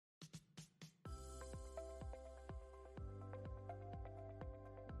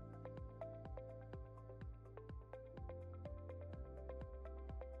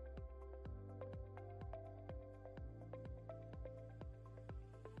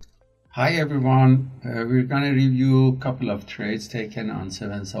Hi everyone, we're going to review a couple of trades taken on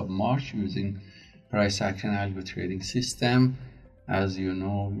 7th of March using Price Action Algo Trading system. As you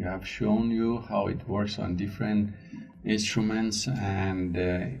know, we have shown you how it works on different instruments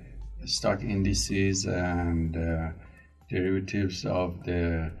and stock indices and derivatives of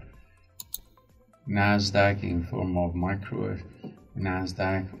the Nasdaq in form of micro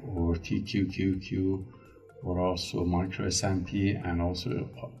Nasdaq or TQQQ, or also micro S&P, and also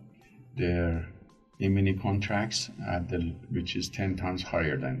their mini contracts which is 10 times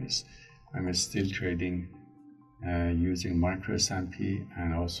higher than this. I'm still trading using micro S&P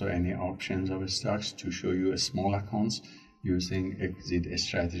and also any options of stocks to show you a small accounts using exit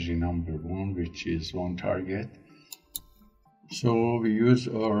strategy number 1, which is one target. So we use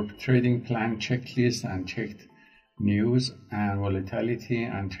our trading plan checklist and checked news and volatility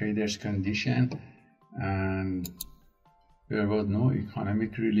and traders condition, and there was no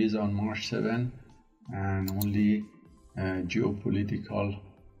economic release on March 7 and only geopolitical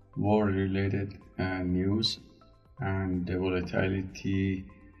war related news, and the volatility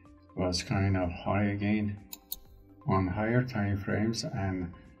was kind of high again on higher time frames,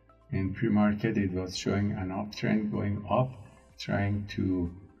 and in pre-market it was showing an uptrend going up, trying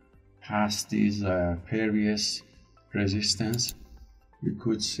to pass these previous resistance. We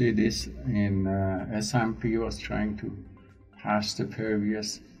could see this in S&P was trying to pass the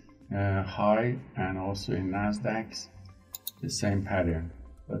previous high, and also in Nasdaq the same pattern,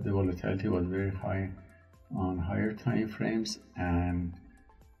 but the volatility was very high on higher time frames, and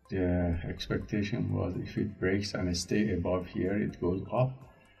the expectation was if it breaks and stay above here it goes up.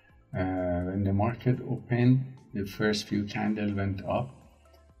 When the market opened, the first few candles went up,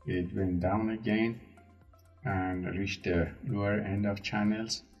 it went down again and reached the lower end of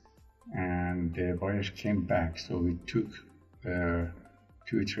channels, and the buyers came back. So we took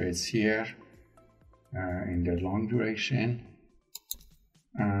 2 trades here in the long duration,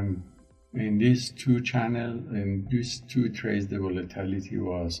 and in these 2 trades the volatility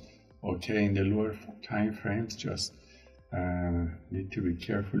was okay in the lower time frames. Just need to be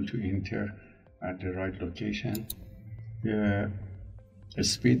careful to enter at the right location. The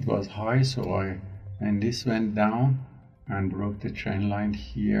speed was high, so when this went down and broke the trend line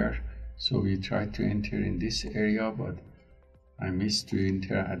here, so we tried to enter in this area, but I missed to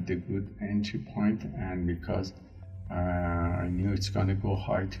enter at the good entry point, and because I knew it's gonna go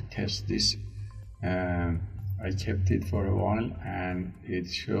high to test this, I kept it for a while, and it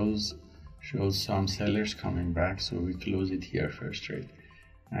shows some sellers coming back, so we close it here first trade.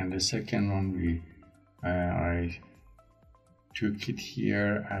 And the second one I took it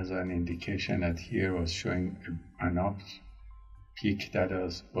here as an indication that here was showing an up peak that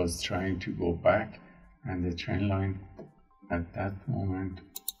was trying to go back, and the trend line at that moment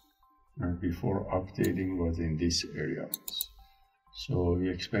before updating was in this area. So we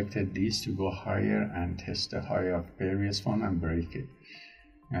expected these to go higher and test the high of previous one and break it,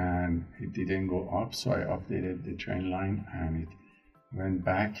 and it didn't go up, so I updated the trend line and it went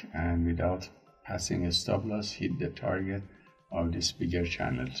back, and without passing a stop loss hit the target of this bigger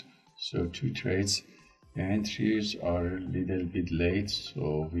channels. So 2 trades, the entries are a little bit late,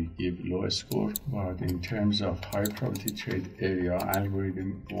 so we give low score, but in terms of high probability trade area,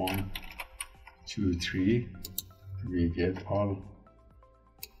 algorithm 1, 2, 3, we get all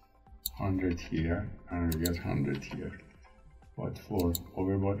 100 here and we get 100 here, but for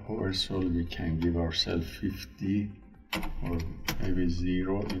overbought oversold we can give ourselves 50 or maybe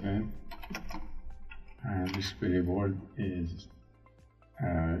 0 even, and risk reward is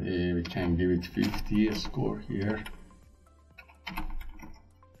we can give it 50 a score here,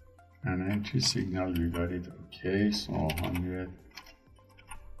 and entry signal we got it okay, so 100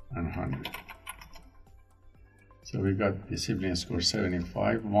 and 100. So we got discipline score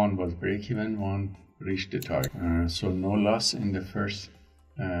 75. 1 was break even, 1 reached the target, so no loss in the first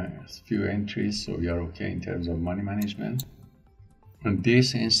few entries, so we are okay in terms of money management. And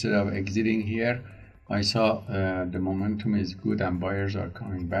this, instead of exiting here, I saw the momentum is good and buyers are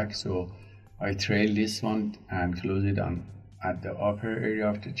coming back, so I trailed this one and closed it at the upper area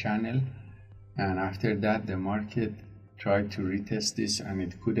of the channel. And after that the market tried to retest this and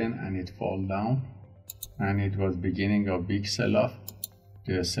it couldn't, and it fall down, and it was beginning of big sell-off.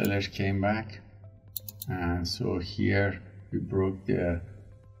 The sellers came back, and so here we broke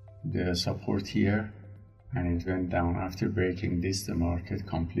the support here and it went down. After breaking this, the market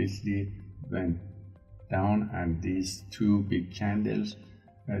completely went down, and these 2 big candles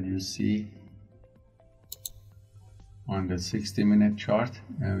that you see on the 60-minute chart,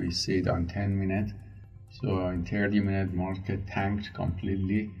 and we see it on 10-minute. So in 30-minute market tanked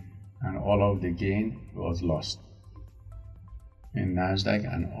completely, and all of the gain was lost in Nasdaq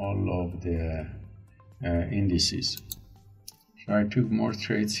and all of the indices. So I took more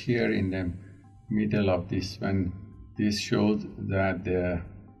trades here in the middle of this when this showed that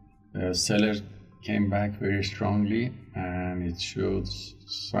the seller came back very strongly and it showed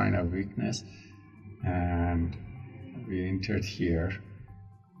sign of weakness, and we entered here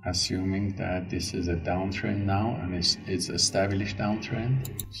assuming that this is a downtrend now and it's established downtrend.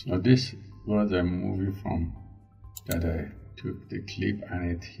 So this was a movie from that I took the clip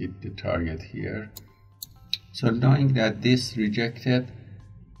and it hit the target here. So knowing that this rejected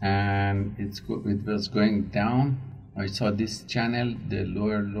and it was going down, I saw this channel, the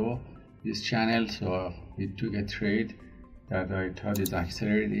lower low, this channel, so we took a trade that I thought is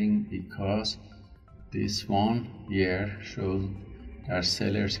accelerating because this one here shows that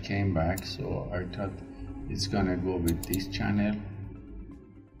sellers came back, so I thought it's gonna go with this channel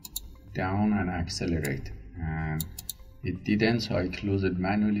down and accelerate, and it didn't, so I closed it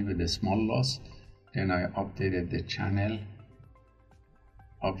manually with a small loss. Then I updated the channel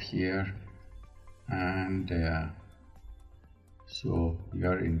up here, and so we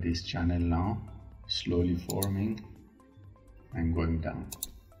are in this channel now, slowly forming and going down.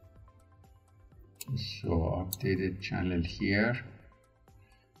 So updated channel here,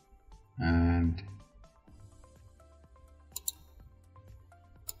 and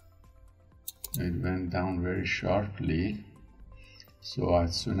it went down very sharply. So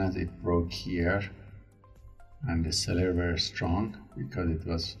as soon as it broke here, and the seller were strong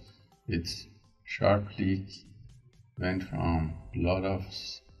because it sharply went from a lot of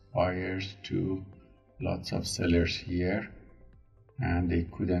buyers to lots of sellers here, and they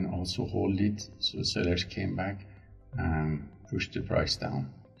couldn't also hold it, so sellers came back and pushed the price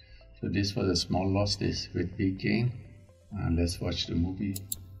down. So this was a small loss, this with big gain, and let's watch the movie.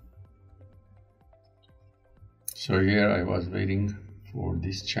 So here I was waiting for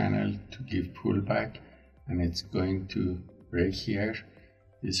this channel to give pullback, and it's going to break here,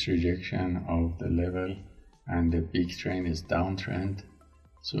 this rejection of the level, and the big trend is downtrend,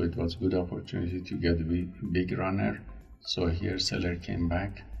 so it was good opportunity to get a big runner. So here seller came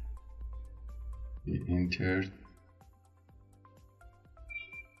back, we entered,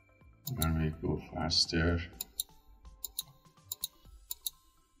 and we go faster,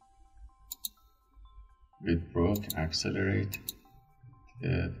 it broke, accelerate,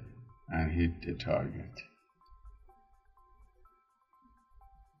 and hit the target.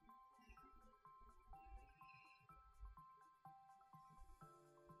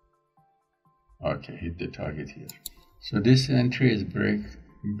 Okay, hit the target here. So this entry is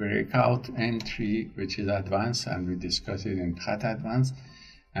breakout entry, which is advanced, and we discuss it in PAAT advanced,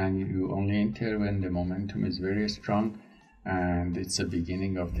 and you only enter when the momentum is very strong and it's the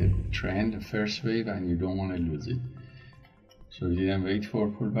beginning of the trend, the first wave, and you don't want to lose it. So we didn't wait for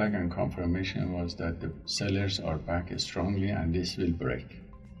pullback, and confirmation was that the sellers are back strongly and this will break,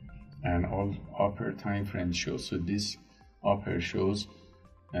 and all upper time frame shows. So this upper shows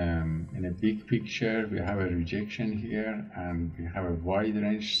in a big picture we have a rejection here, and we have a wide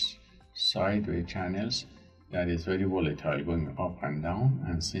range sideways channels that is very volatile, going up and down,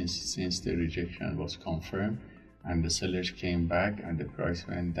 and since the rejection was confirmed and the sellers came back and the price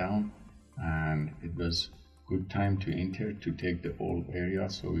went down, and it was good time to enter to take the whole area,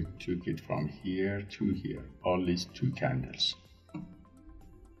 so we took it from here to here, all these two candles.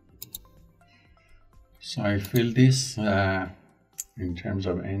 So I feel this in terms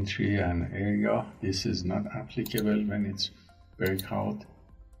of entry and area, this is not applicable when it's breakout.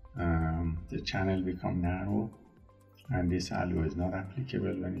 The channel become narrow, and this algo is not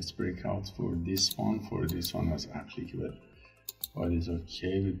applicable when it's breakouts. For this one was applicable, but it's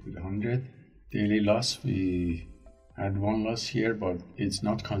okay. We put 100. Daily loss, we had one loss here, but it's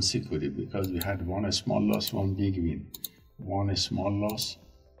not consecutive because we had one small loss, one big win, one small loss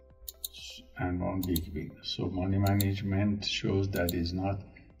and one big win. So money management shows that is not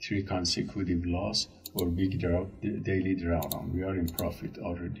 3 consecutive loss or big daily drawdown. We are in profit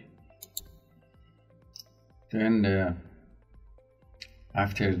already. Then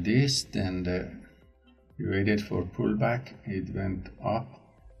after this, we waited for pullback. It went up,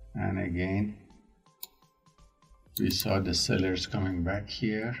 and again we saw the sellers coming back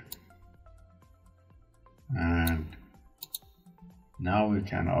here, and now we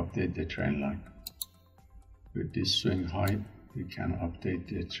can update the trend line. With this swing high, we can update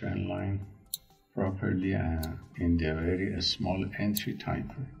the trend line properly in the very small entry time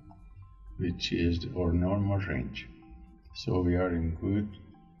frame, which is our normal range. So we are in good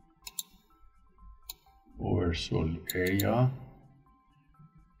oversold area,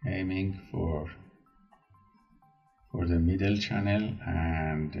 aiming for the middle channel,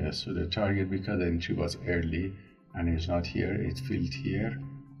 and so the target, because the entry was early and it's not here, it filled here.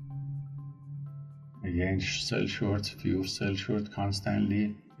 Again, sell short, few sell short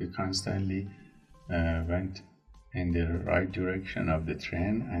constantly. We constantly went in the right direction of the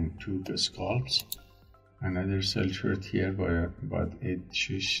trend and took scalps. Another sell short here, but it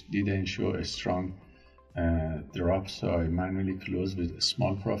didn't show a strong drop, so I manually closed with a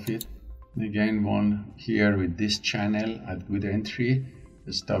small profit. Again, one here with this channel at good entry.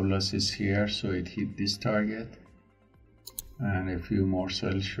 The stop loss is here, so it hit this target, and a few more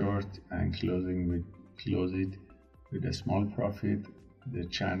sell short and close it with a small profit. The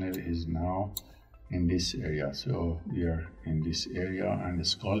channel is now in this area, so we are in this area and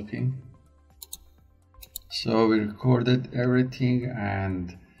scalping. So we recorded everything,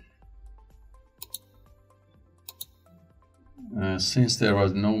 and since there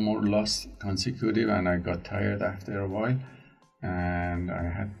was no more loss consecutive, and I got tired after a while, and I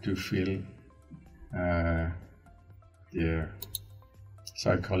had to feel the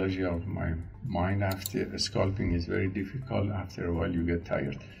psychology of my mind. After scalping is very difficult. After a while you get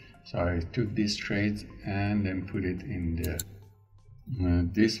tired, so I took this trade and then put it in there.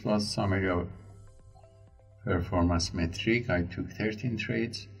 This was summary of performance metric. I took 13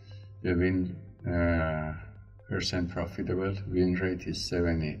 trades. The win percent profitable, win rate is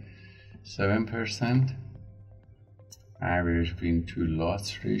 77%. Average win to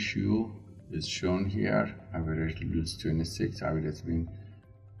loss ratio is shown here. Average lose 26, average win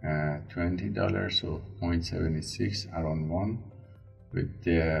 $20, so 0.76, around 1, with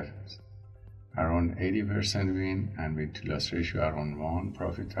the around 80% win, and win to loss ratio around 1.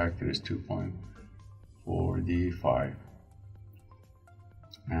 Profit factor is 2.45,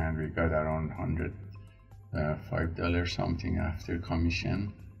 and we got around $105 something after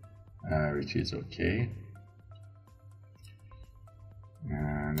commission, which is okay,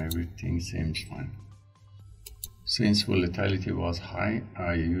 and everything seems fine. Since volatility was high,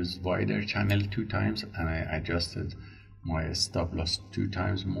 I used wider channel 2 times, and I adjusted my stop loss 2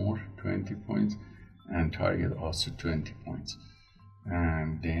 times more, 20 points, and target also 20 points.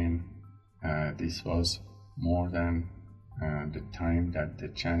 And then this was more than the time that the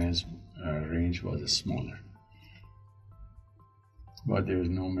channel's range was smaller. But there is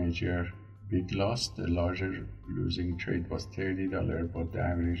no major big loss. The larger losing trade was $30, but the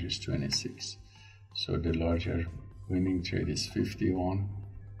average is 26. So the larger winning trade is 51,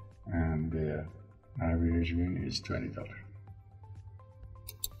 and the average win is $20.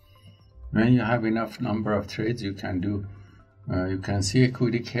 When you have enough number of trades, you can do you can see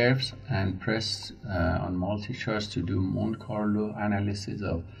equity curves and press on multi-charts to do Monte Carlo analysis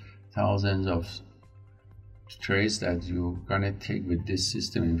of thousands of trades that you're gonna take with this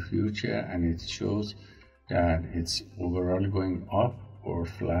system in future, and it shows that it's overall going up or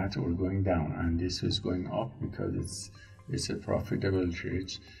flat or going down, and this is going up because it's a profitable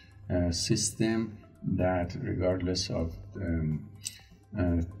trade system that, regardless of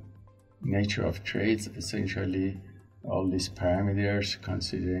nature of trades, essentially all these parameters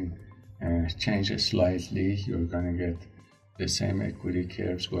considering change slightly, you're gonna get the same equity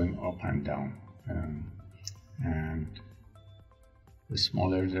curves going up and down, and the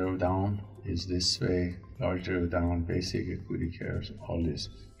smaller drawdown is this way, larger drawdown, basic equity curves, all is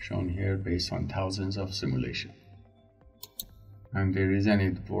shown here based on thousands of simulations. And the reason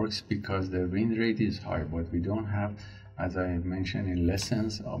it works because the win rate is high, but we don't have, as I mentioned in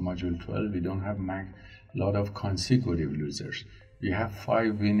lessons of module 12, we don't have a lot of consecutive losers. We have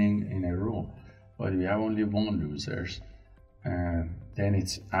 5 winning in a row, but we have only 1 losers. Then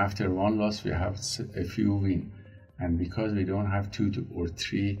it's after 1 loss we have a few win, and because we don't have 2 or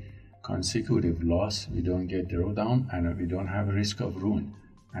 3 consecutive loss, we don't get drawdown, and we don't have risk of ruin,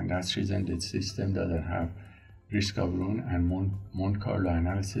 and that's the reason the system doesn't have risk of ruin, and Monte Carlo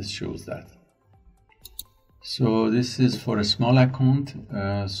analysis shows that. So this is for a small account,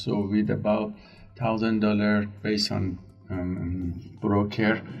 so with about $1,000 based on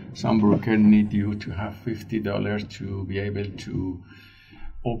broker. Some broker need you to have $50 to be able to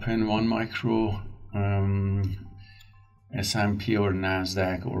open 1 micro S&P or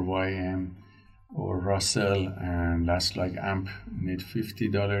NASDAQ or YM or Russell, and that's like AMP need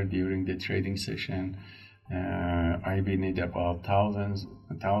 $50 during the trading session. IB need about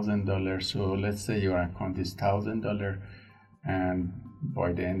 $1,000. So let's say your account is $1,000, and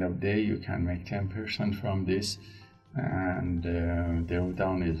by the end of the day you can make 10% from this, and the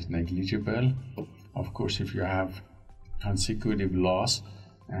drawdown is negligible. Of course, if you have consecutive loss,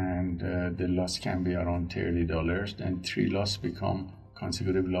 and the loss can be around $30, then 3 loss become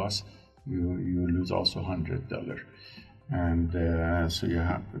consecutive loss, you lose also $100. And so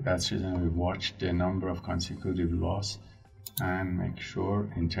that's the reason we watch the number of consecutive loss and make sure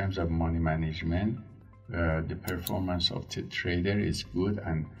in terms of money management, the performance of the trader is good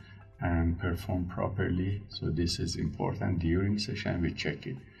and perform properly. So this is important. During session we check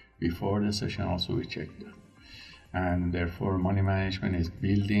it. Before the session also we check that. And therefore money management is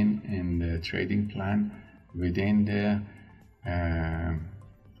building in the trading plan within the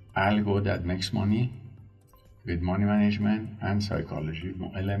algo that makes money, with money management and psychology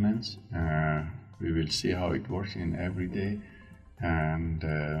elements. We will see how it works in every day, and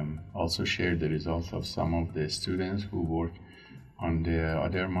also share the results of some of the students who work on the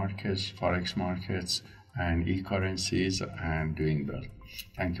other markets, forex markets and e-currencies, and doing well.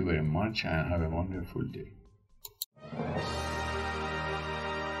 Thank you very much and have a wonderful day.